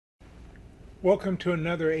Welcome to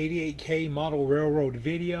another 88K model railroad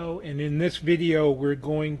video, and in this video we're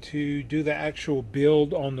going to do the actual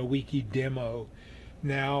build on the wiki demo.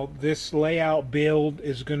 Now this layout build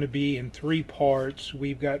is going to be in three parts.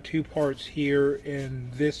 We've got two parts here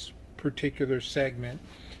in this particular segment,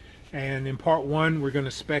 and in part one we're going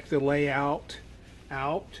to spec the layout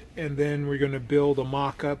out, and then we're going to build a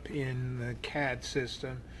mock-up in the CAD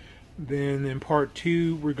system. Then in part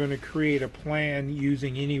two we're going to create a plan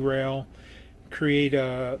using AnyRail, create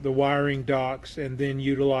the wiring docs, and then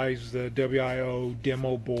utilize the WIO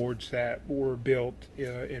demo boards that were built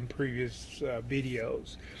in previous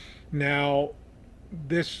videos. Now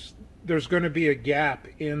there's going to be a gap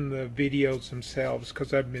in the videos themselves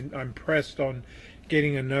because I'm pressed on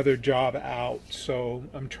getting another job out, so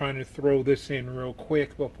I'm trying to throw this in real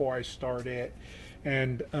quick before I start it.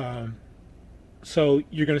 And so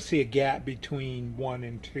you're going to see a gap between 1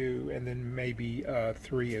 and 2, and then maybe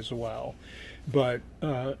 3 as well. But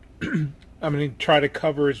I'm going to try to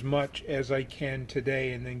cover as much as I can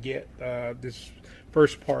today, and then get this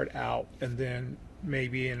first part out, and then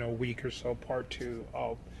maybe in a week or so, part 2,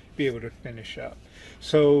 I'll be able to finish up.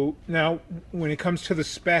 So now when it comes to the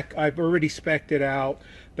spec, I've already spec'd it out.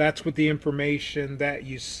 That's with the information that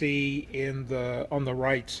you see in on the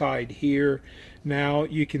right side here. Now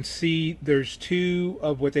you can see there's two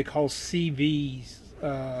of what they call CVs,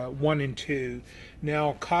 1 and 2.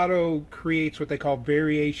 Now Kato creates what they call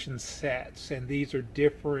variation sets, and these are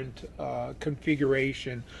different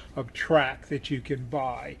configuration of track that you can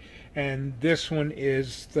buy. And this one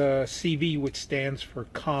is the CV, which stands for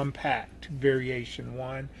Compact Variation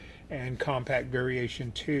 1 and Compact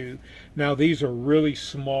Variation 2. Now these are really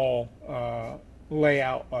small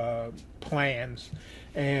layout plans,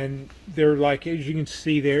 and they're like, as you can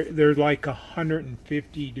see, they're like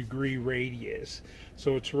 150-degree radius,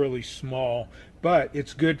 so it's really small, but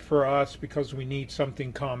it's good for us because we need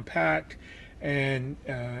something compact. And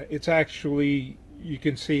it's actually, you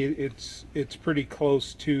can see it's pretty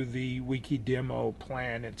close to the wiki demo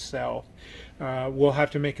plan itself. We'll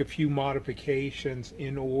have to make a few modifications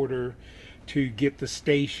in order to get the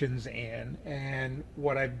stations in, and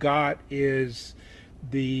what I've got is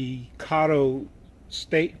the Kato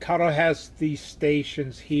has these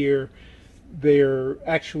stations here. They're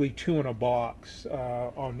actually 2 in a box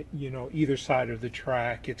on either side of the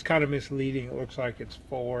track. It's kind of misleading. It looks like it's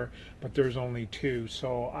 4, but there's only 2.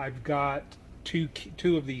 So I've got two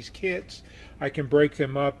of these kits. I can break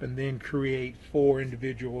them up and then create 4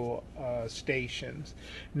 individual stations.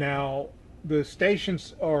 Now the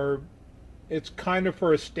stations are, it's kind of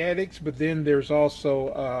for aesthetics, but then there's also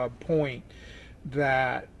a point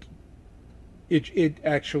that it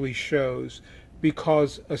actually shows,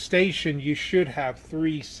 because a station, you should have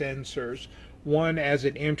 3 sensors. One as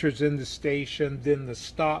it enters in the station, then the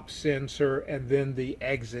stop sensor, and then the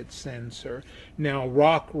exit sensor. Now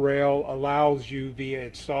Rocrails allows you via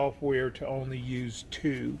its software to only use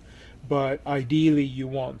 2, but ideally you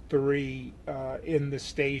want 3 in the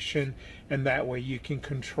station, and that way you can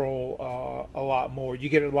control a lot more. You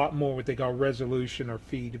get a lot more what they call resolution or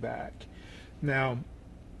feedback. Now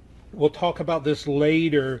we'll talk about this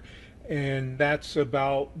later, and that's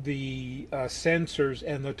about the sensors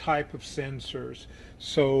and the type of sensors.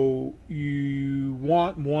 So you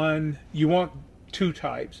want 2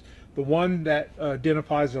 types: the one that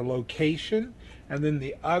identifies a location, and then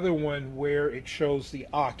the other one where it shows the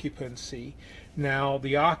occupancy. Now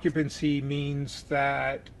the occupancy means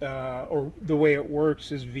that, or the way it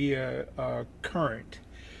works is via current.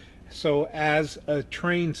 So as a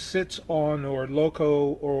train sits on, or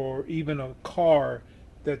loco, or even a car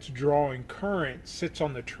that's drawing current sits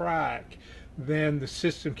on the track, then the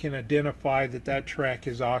system can identify that that track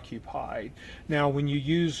is occupied. Now when you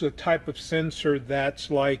use a type of sensor that's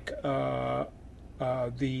like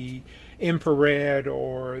the infrared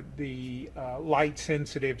or the light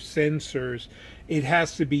sensitive sensors, it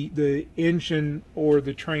has to be, the engine or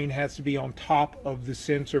the train has to be on top of the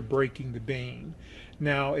sensor breaking the beam.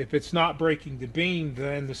 Now if it's not breaking the beam,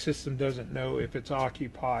 then the system doesn't know if it's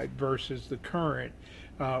occupied, versus the current.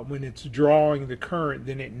 When it's drawing the current,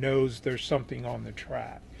 then it knows there's something on the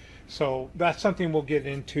track. So that's something we'll get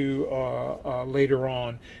into later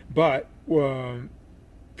on. But for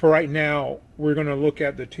right now, we're going to look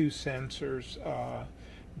at the 2 sensors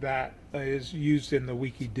that is used in the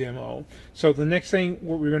wiki demo. So the next thing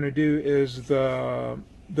what we're going to do is the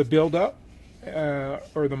build up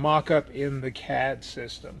or the mock-up in the CAD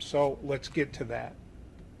system. So let's get to that.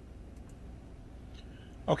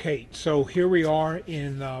 Okay, so here we are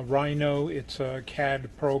in Rhino. It's a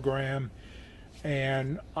CAD program,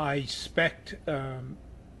 and I spec'd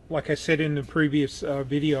like I said in the previous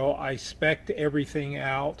video, I spec'd everything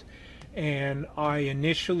out, and I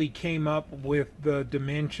initially came up with the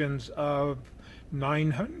dimensions of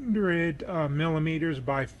 900 millimeters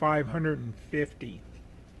by 550.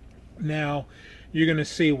 Now, you're going to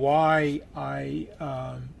see why I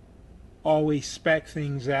always spec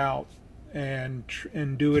things out and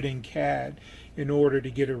do it in CAD in order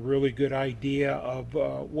to get a really good idea of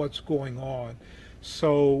what's going on.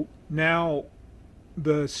 So now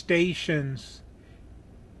the stations,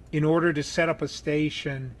 in order to set up a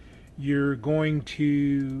station, you're going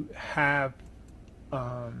to have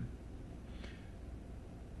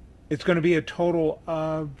it's going to be a total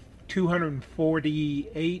of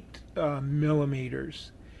 248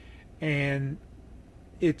 millimeters, and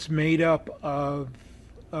it's made up of,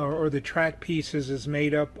 or the track pieces is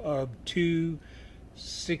made up of two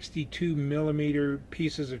 62 millimeter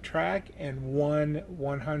pieces of track and one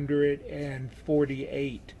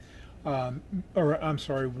 148 or I'm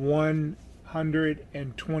sorry,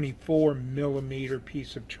 124 millimeter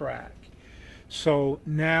piece of track. So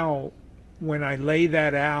now when I lay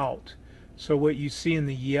that out, so what you see in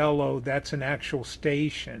the yellow, that's an actual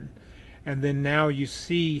station, and then now you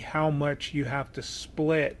see how much you have to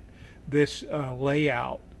split this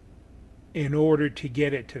layout in order to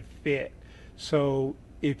get it to fit. So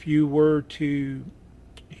if you were to,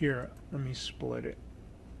 here, let me split it.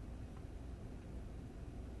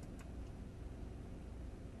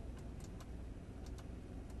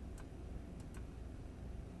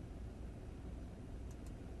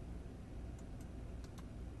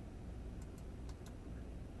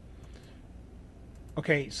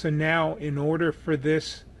 Okay, so now in order for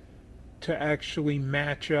this to actually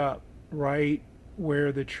match up right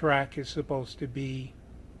where the track is supposed to be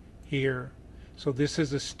here, so this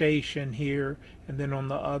is a station here, and then on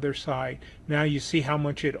the other side, now you see how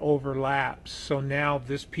much it overlaps. So now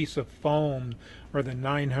this piece of foam, or the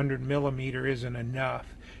 900 millimeter, isn't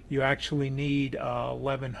enough. You actually need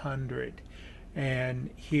 1100, and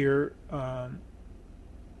here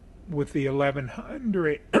with the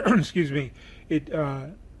 1100 excuse me, it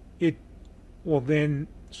will then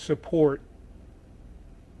support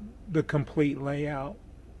the complete layout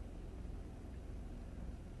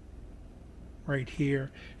right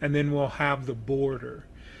here, and then we'll have the border.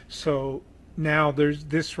 So now there's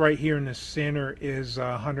this right here in the center is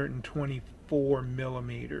 124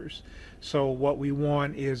 millimeters. So what we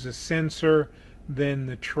want is a sensor, then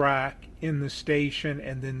the track in the station,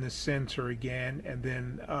 and then the sensor again, and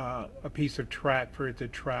then a piece of track for it to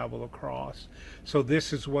travel across. So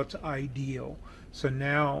this is what's ideal. So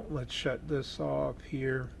now let's shut this off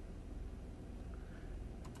here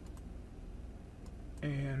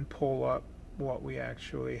and pull up what we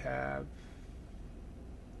actually have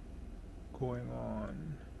going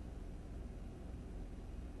on.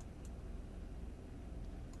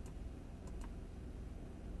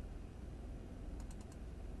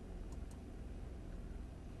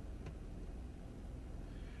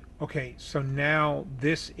 Okay, so now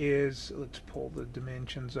this is, let's pull the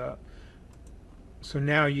dimensions up. So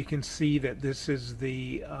now you can see that this is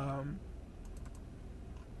the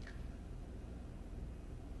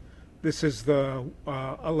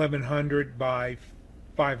 1100 by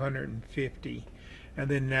 550, and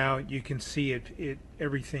then now you can see it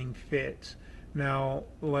everything fits. Now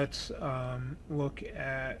let's look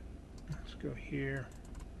at, let's go here.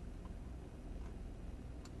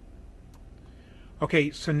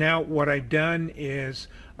 Okay, so now what I've done is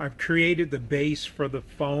I've created the base for the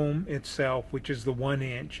foam itself, which is the 1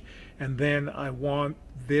 inch, and then I want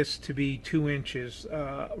this to be 2 inches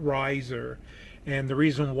riser. And the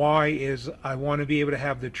reason why is I want to be able to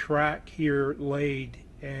have the track here laid,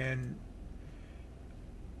 and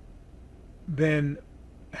then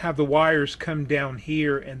have the wires come down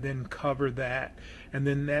here and then cover that, and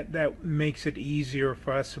then that makes it easier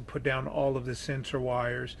for us to put down all of the sensor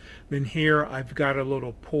wires. Then here I've got a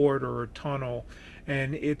little port or a tunnel,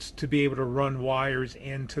 and it's to be able to run wires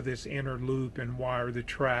into this inner loop and wire the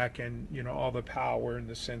track and, you know, all the power and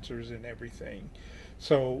the sensors and everything.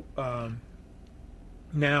 So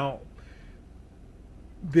now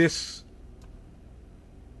this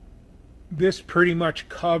pretty much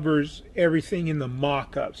covers everything in the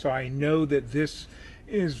mock-up, so I know that this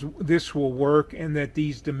will work and that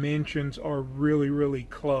these dimensions are really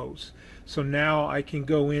close. So now I can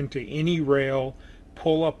go into any rail,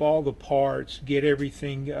 pull up all the parts, get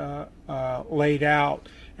everything laid out,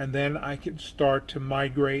 and then I can start to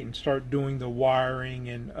migrate and start doing the wiring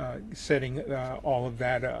and setting all of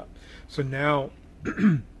that up. So now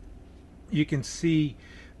you can see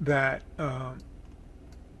that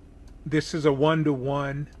this is a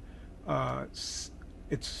 1-to-1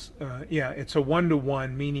 it's yeah, it's a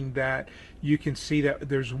 1-to-1, meaning that you can see that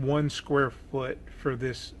there's 1 square foot for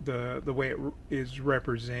this, the way it is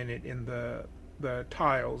represented in the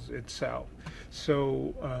tiles itself.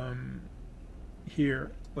 So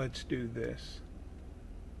here, let's do this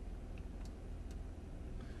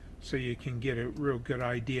so you can get a real good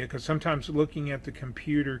idea, because sometimes looking at the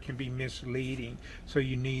computer can be misleading, so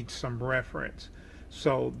you need some reference.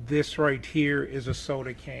 So this right here is a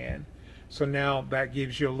soda can. So now that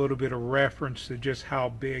gives you a little bit of reference to just how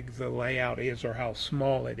big the layout is or how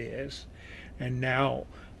small it is. And now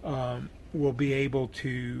we'll be able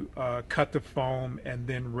to cut the foam and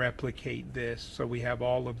then replicate this. So we have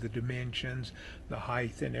all of the dimensions, the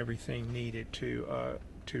height, and everything needed to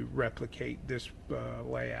replicate this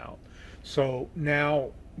layout. So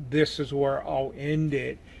now this is where I'll end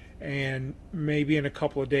it, and maybe in a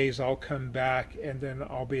couple of days I'll come back and then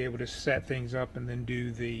I'll be able to set things up and then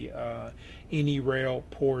do the any rail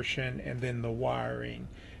portion and then the wiring.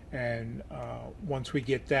 And once we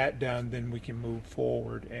get that done, then we can move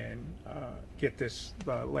forward and get this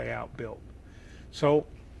layout built. So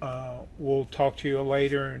we'll talk to you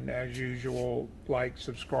later, and as usual, like,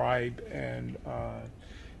 subscribe, and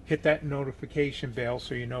hit that notification bell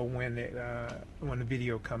so you know when the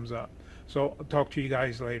video comes up. So I'll talk to you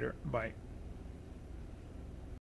guys later. Bye.